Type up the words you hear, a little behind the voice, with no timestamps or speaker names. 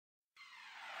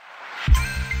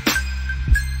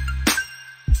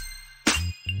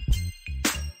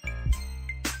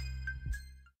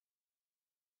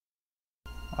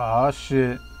Oh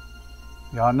shit.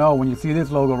 Y'all know when you see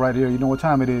this logo right here, you know what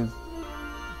time it is.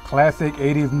 Classic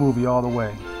 80s movie all the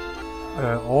way.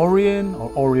 Orion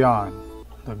or Orion,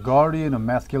 the guardian of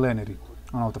masculinity.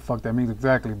 I don't know what the fuck that means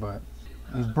exactly, but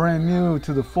he's brand new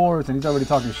to the force and he's already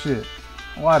talking shit.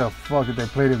 Why the fuck did they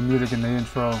play this music in the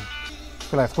intro? I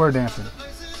feel like square dancing.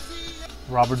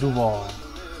 Robert Duvall,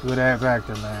 good ass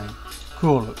actor, man.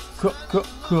 Cool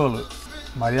it.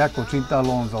 Maria Conchita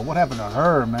Alonso, what happened to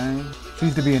her, man? She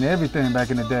used to be in everything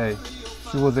back in the day.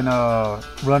 She was in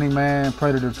Running Man,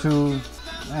 Predator 2,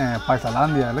 man,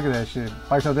 Paisalandia, look at that shit.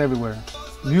 Paisas everywhere.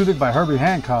 Music by Herbie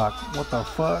Hancock, what the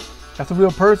fuck? That's a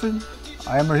real person?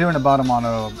 I remember hearing about him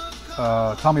on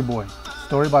Tommy Boy.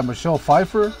 Story by Michelle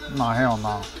Pfeiffer? Nah, hell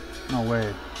no. No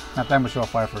way. Not that Michelle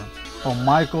Pfeiffer. Oh,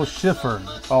 Michael Schiffer.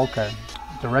 Okay.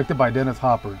 Directed by Dennis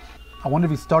Hopper. I wonder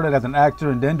if he started as an actor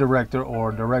and then director,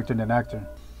 or director and then actor.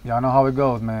 Y'all know how it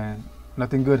goes, man.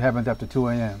 Nothing good happens after 2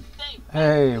 a.m.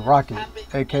 Hey, Rocket,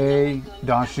 aka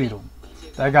Don Cheadle.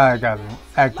 That guy got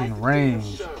acting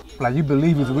range. Like, you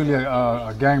believe he's really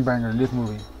a gangbanger in this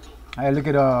movie. Hey, look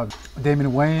at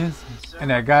Damon Wayans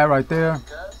and that guy right there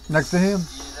next to him.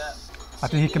 I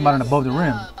think he came out and above the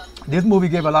rim. This movie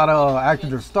gave a lot of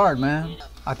actors a start, man.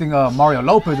 I think Mario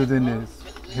Lopez is in this.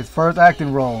 His first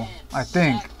acting role, I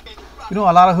think. You know,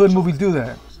 a lot of hood movies do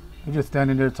that. They're just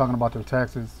standing there talking about their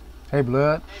taxes. Hey,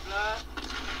 blood.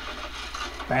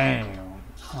 Bam.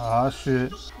 Oh,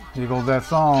 shit. Here goes that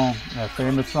song, that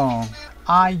famous song.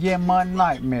 I am a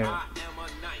nightmare.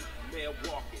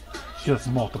 Just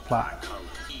multiply.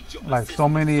 Like so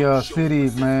many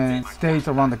cities, man, states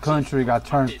around the country got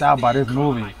turned out by this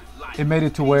movie. It made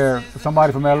it to where if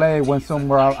somebody from LA went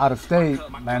somewhere out of state,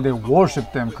 man, they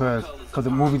worshiped them because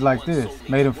of movies like this.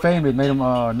 Made them famous, made them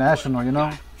national, you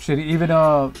know? Shit,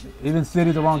 even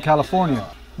cities around California.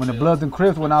 When the Bloods and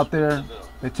Crips went out there,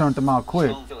 they turned them out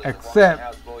quick.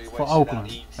 Except for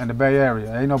Oakland and the Bay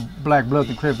Area. Ain't no black Bloods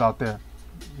and Crips out there.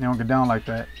 They don't get down like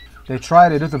that. They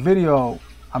tried it. There's a video.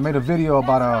 I made a video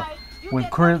about when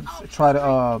Crips tried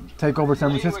to take over San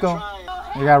Francisco.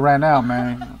 They got ran out,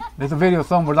 man. There's a video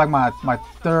somewhere, like my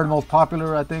third most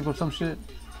popular, I think, or some shit.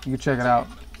 You can check it out.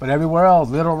 But everywhere else,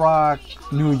 Little Rock,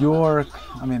 New York,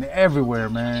 I mean, everywhere,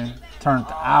 man, turned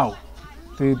out.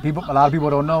 See, a lot of people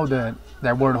don't know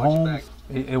that word homes,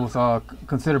 it was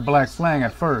considered black slang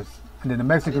at first. And then the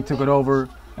Mexicans took it over,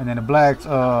 and then the blacks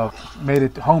made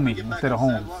it homie instead of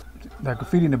homes. That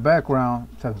graffiti in the background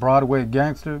says Broadway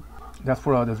Gangster. That's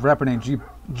where this rapper named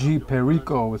G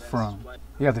Perico is from.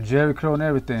 He got the Jerry Curl and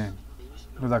everything.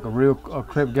 He was like a real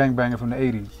Crip gangbanger from the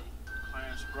 80s.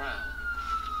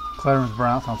 Clarence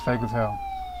Brown, sounds fake as hell.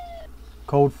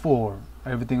 Code 4,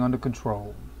 everything under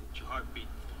control.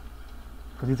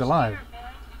 Because he's alive.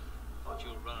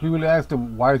 He really asked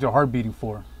him, why is your heart beating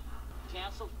for?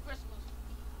 Cancel Christmas.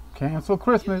 Cancel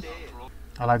Christmas.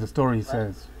 I like the story he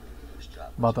says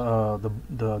about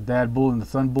the dad bull and the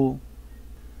son bull.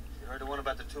 You heard the one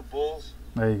about the two bulls?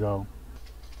 There you go.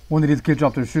 When did these kids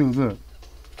drop their shoes? Look.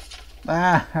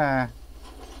 I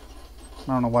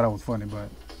don't know why that was funny, but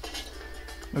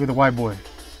look at the white boy.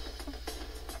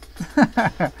 Who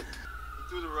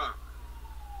threw the rock?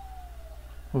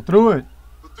 Who threw it?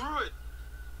 Who threw it?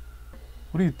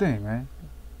 What do you think, man?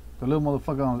 The little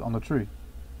motherfucker on the tree.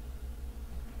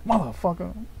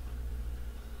 Motherfucker.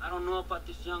 I don't know about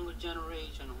this younger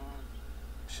generation, Holmes.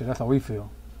 Shit, that's how we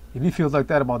feel. If he feels like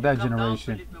that about that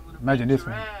generation, imagine this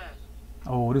one.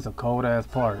 Oh, this is a cold ass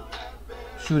part.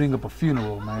 Shooting up a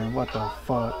funeral, man. What the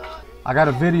fuck? I got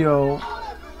a video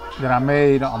that I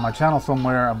made on my channel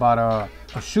somewhere about a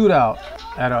shootout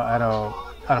at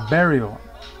a burial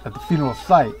at the funeral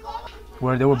site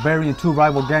where they were burying two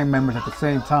rival gang members at the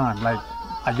same time, like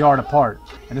a yard apart.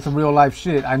 And it's some real life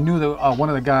shit. I knew that one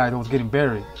of the guys that was getting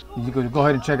buried. You could go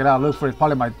ahead and check it out. Look for it. It's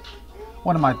probably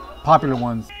one of my popular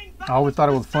ones. I always thought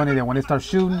it was funny that when they start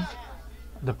shooting,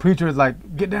 the preacher is like,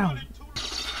 get down.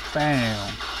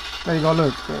 Bam. There you go,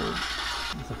 look.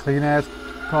 It's a clean ass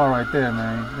car right there,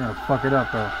 man. You're gonna fuck it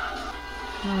up though.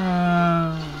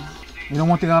 You know,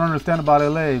 one thing I don't understand about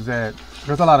LA is that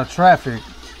there's a lot of traffic.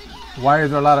 Why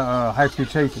is there a lot of high-speed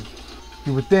chases?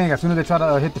 You would think as soon as they try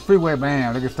to hit the freeway,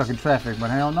 man, they get stuck in traffic. But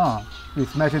hell no, you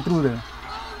smash it through there.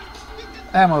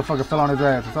 That motherfucker fell on his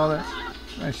ass. You saw that?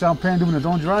 Man, Sean Penn doing his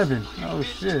own driving. Oh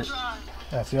shit.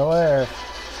 That's your ass.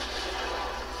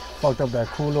 Fucked up that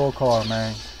cool little car,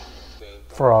 man.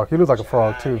 Frog. He looks like a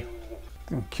frog too.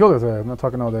 Kill his ass. I'm not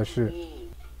talking all that shit.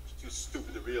 Too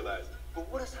stupid to realize it.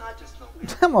 But what does Hodges know?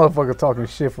 That motherfucker talking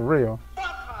shit for real. Fuck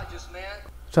Hodges, man.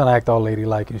 Trying to act all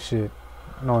ladylike and shit,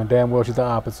 knowing damn well she's the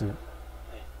opposite.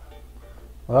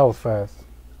 Well, that was fast.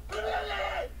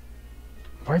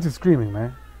 Why is he screaming,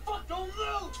 man? Fuck, don't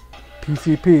move!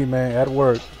 PCP, man, at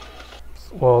work.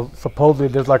 Well, supposedly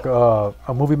there's like a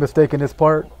movie mistake in this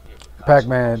part.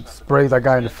 Pac-Man sprays that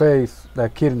guy in the face,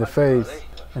 that kid in the face.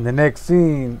 And the next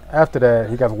scene after that,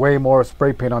 he got way more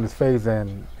spray paint on his face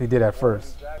than he did at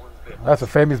first. That's a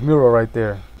famous mural right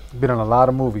there. Been in a lot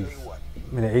of movies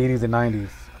in the 80s and 90s.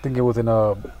 I think it was in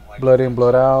Blood In,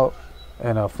 Blood Out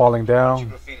and Falling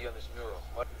Down.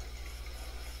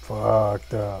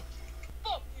 Fucked up.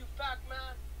 Fuck you, Pac-Man.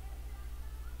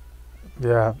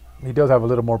 Yeah, he does have a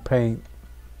little more paint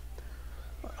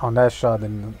on that shot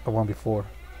than the one before.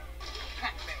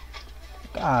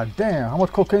 God damn, how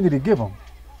much cocaine did he give him?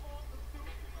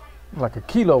 Like a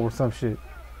kilo or some shit.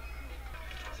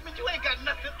 You ain't got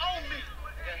nothing on me.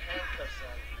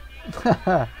 I got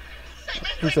handcuffs on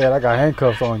you. He said, I got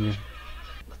handcuffs on you. Nothing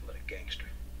but a gangster.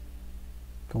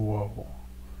 Whoa.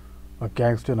 A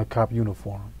gangster in a cop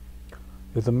uniform.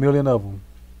 There's a million of them.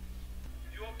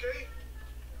 You okay?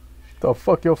 The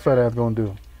fuck your fat ass gonna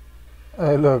do?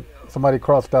 Hey, look, somebody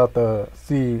crossed out the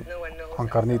C on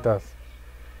carnitas.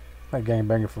 That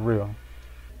gangbanging for real.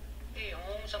 Hey,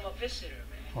 Holmes, I'm a visitor,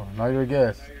 man. Oh, now you're a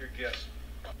guest. Now you're a guest.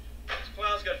 This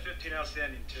clown's got 15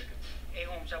 outstanding tickets. Hey,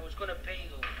 Holmes, I was gonna pay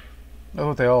you. That's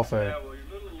what they all say. Yeah, well,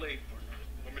 you're a little late for it.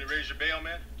 Want me to raise your bail,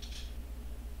 man?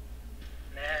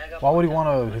 Nah, I got Why would he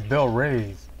want his bill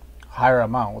raised? Higher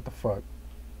amount, what the fuck?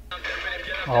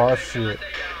 Oh shit.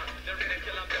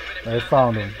 They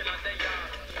found him.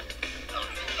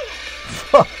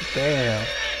 Fuck, damn.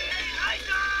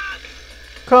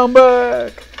 Come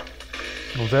back!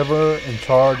 Who's ever in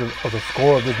charge of the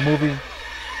score of this movie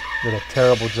did a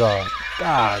terrible job.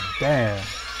 God damn. I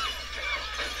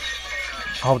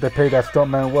hope they paid that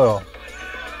stuntman well.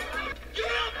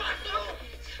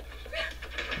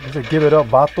 He said, give it up,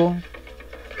 Vato.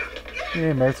 He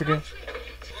ain't Mexican.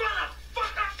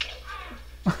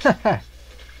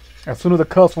 As soon as the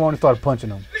cuffs were on, he started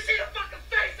punching him.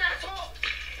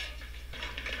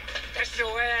 That's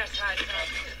your ass, hot dog.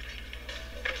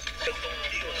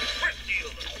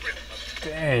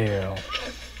 Damn.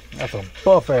 That's a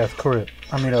buff ass Crip.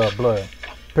 I mean, blood.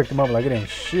 Picked him up like it ain't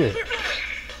shit.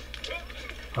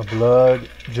 A blood,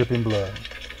 dripping blood.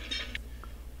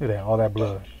 Look at that, all that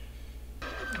blood.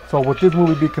 So would this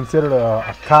movie be considered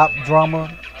a cop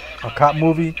drama, a cop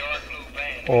movie,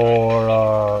 or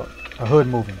a hood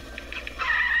movie?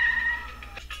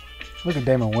 Look at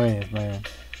Damon Wayans, man.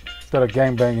 Instead of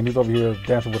gangbanging, he's over here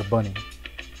dancing with a bunny.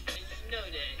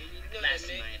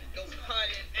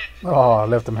 Oh, I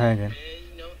left him hanging.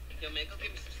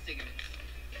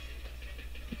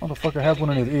 Motherfucker has one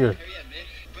in his ear.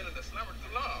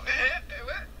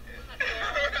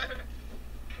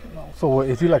 So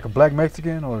is he like a black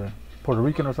Mexican or Puerto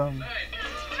Rican or something?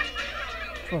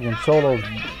 Fucking Cholo's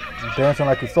dancing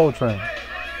like he's Soul Train.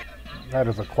 That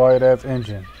is a quiet ass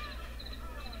engine. You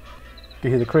can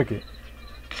hear the cricket.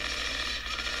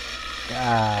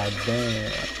 God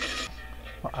damn.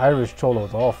 My Irish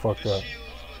Cholos all fucked up.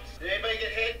 Did anybody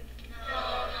get hit?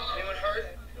 Anyone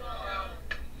hurt?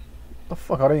 The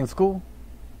fuck, are they in school?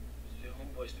 Your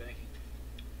homeboy's thinking.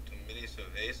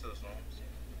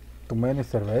 Too many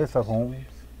cervezas, Holmes.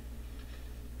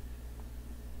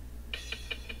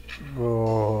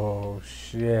 Oh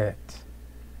shit.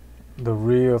 The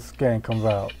real skank comes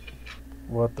out.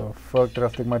 What the fuck did I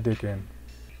stick my dick in?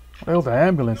 That was an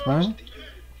ambulance, man.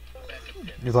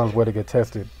 He's on his way to get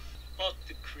tested. Fuck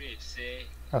the Crips, eh?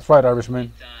 That's right,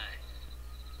 Irishman.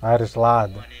 Irish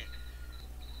lad.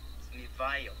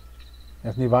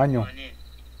 That's Nivaño.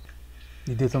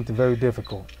 You did something very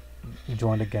difficult. You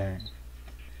joined the gang.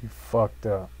 You fucked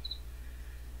up.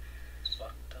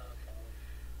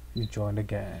 You joined the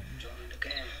gang.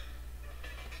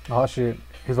 Oh shit.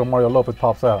 Here's where Mario Lopez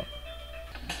pops out.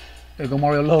 There go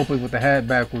Mario Lopez with the hat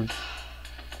backwards.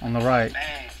 On the right.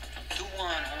 Bang. 2-1,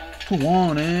 Holmes.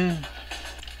 2-1, man.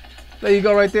 There you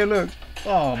go right there, look.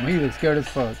 Oh man, he looks scared as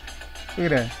fuck.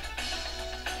 Look at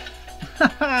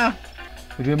that.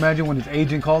 Could you imagine when his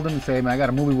agent called him and said, man, I got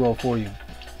a movie role for you.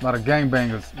 A lot of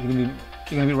gangbangers. You're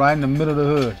gonna be right in the middle of the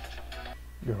hood.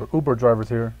 Your Uber driver's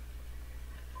here.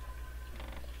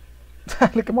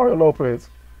 Look at Mario Lopez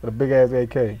with a big ass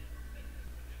AK.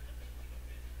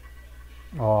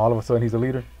 Oh, all of a sudden he's the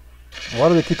leader. Why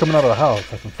do they keep coming out of the house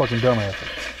like some fucking dumbasses?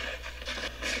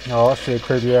 Oh shit,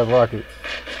 crazy ass rocket.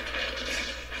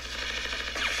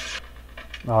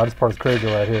 Oh, this part is crazy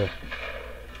right here.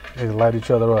 They just light each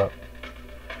other up.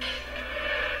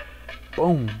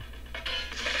 Boom.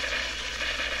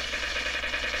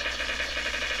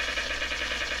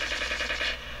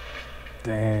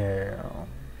 Damn.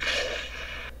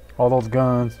 All those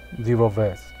guns, zero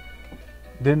vests.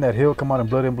 Didn't that hill come out in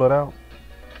blood out?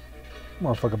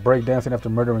 Motherfucker break dancing after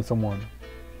murdering someone.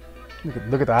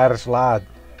 Look at the Irish lad.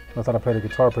 Knows how to play the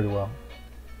guitar pretty well.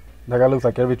 That guy looks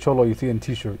like every cholo you see in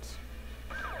t-shirts.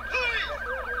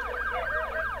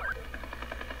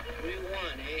 What do you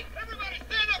want, eh? Everybody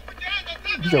stand up, put your hands on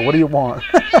top. He said, what do you want?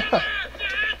 Stand up.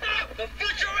 The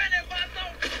future in it, Vato.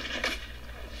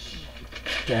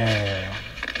 Damn.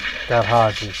 Got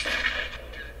Hodges.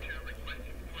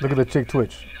 Look at the chick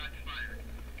twitch.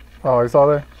 Oh, you saw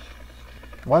that?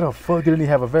 Why the fuck didn't he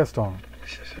have a vest on?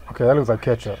 Okay, that looks like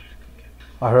ketchup.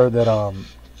 I heard that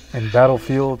in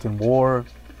battlefields and war,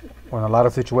 when a lot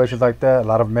of situations like that, a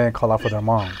lot of men call out for their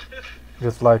mom.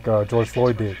 Just like George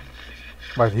Floyd did.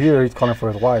 Right here, he's calling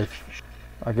for his wife.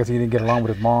 I guess he didn't get along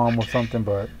with his mom or something,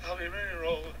 but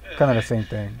kind of the same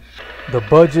thing. The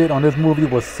budget on this movie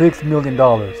was $6 million.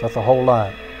 That's a whole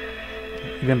lot.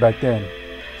 Even back then.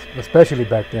 Especially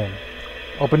back then.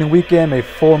 Opening weekend made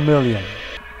 $4 million.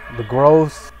 The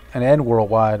gross and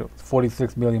worldwide was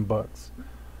 46 million bucks.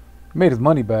 Made his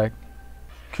money back.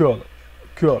 Killer.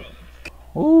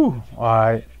 Ooh,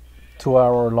 alright. 2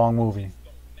 hour long movie.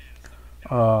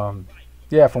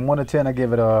 Yeah, from 1 to 10 I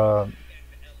give it an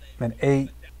 8.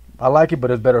 I like it, but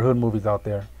there's better hood movies out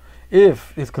there.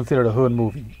 If it's considered a hood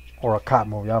movie or a cop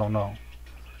movie, I don't know.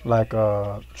 Like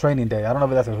Training Day. I don't know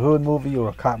if that's a hood movie or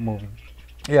a cop movie.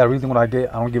 Yeah, the reason why I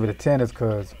don't give it a 10 is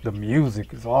because the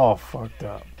music is all fucked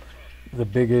up. The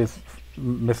biggest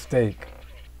mistake.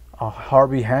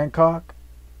 Harvey Hancock,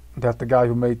 that's the guy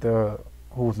who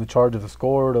was in charge of the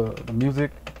score, the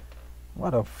music. Why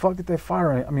the fuck did they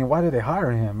fire him? I mean, why did they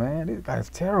hire him, man? This guy's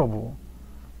terrible.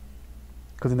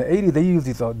 Because in the 80s they used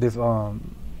this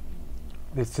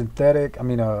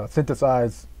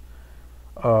synthesized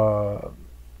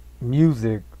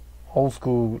music, old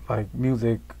school like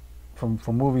music from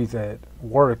movies that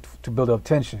worked to build up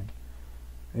tension.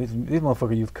 These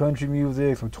motherfuckers use country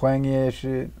music, some twangy ass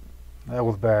shit. That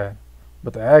was bad.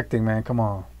 But the acting, man, come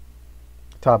on.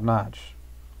 Top notch.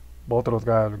 Both of those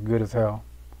guys are good as hell.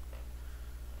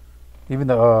 Even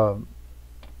the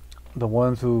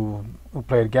ones who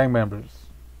played gang members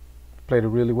played it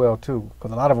really well too.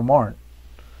 Because a lot of them aren't.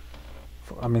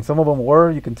 I mean, some of them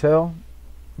were, you can tell.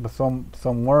 But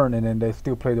some weren't, and then they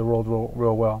still played the role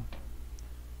real well.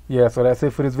 Yeah, so that's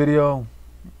it for this video.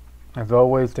 As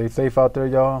always, stay safe out there,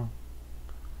 y'all.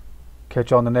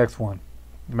 Catch you on the next one.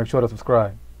 Make sure to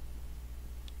subscribe.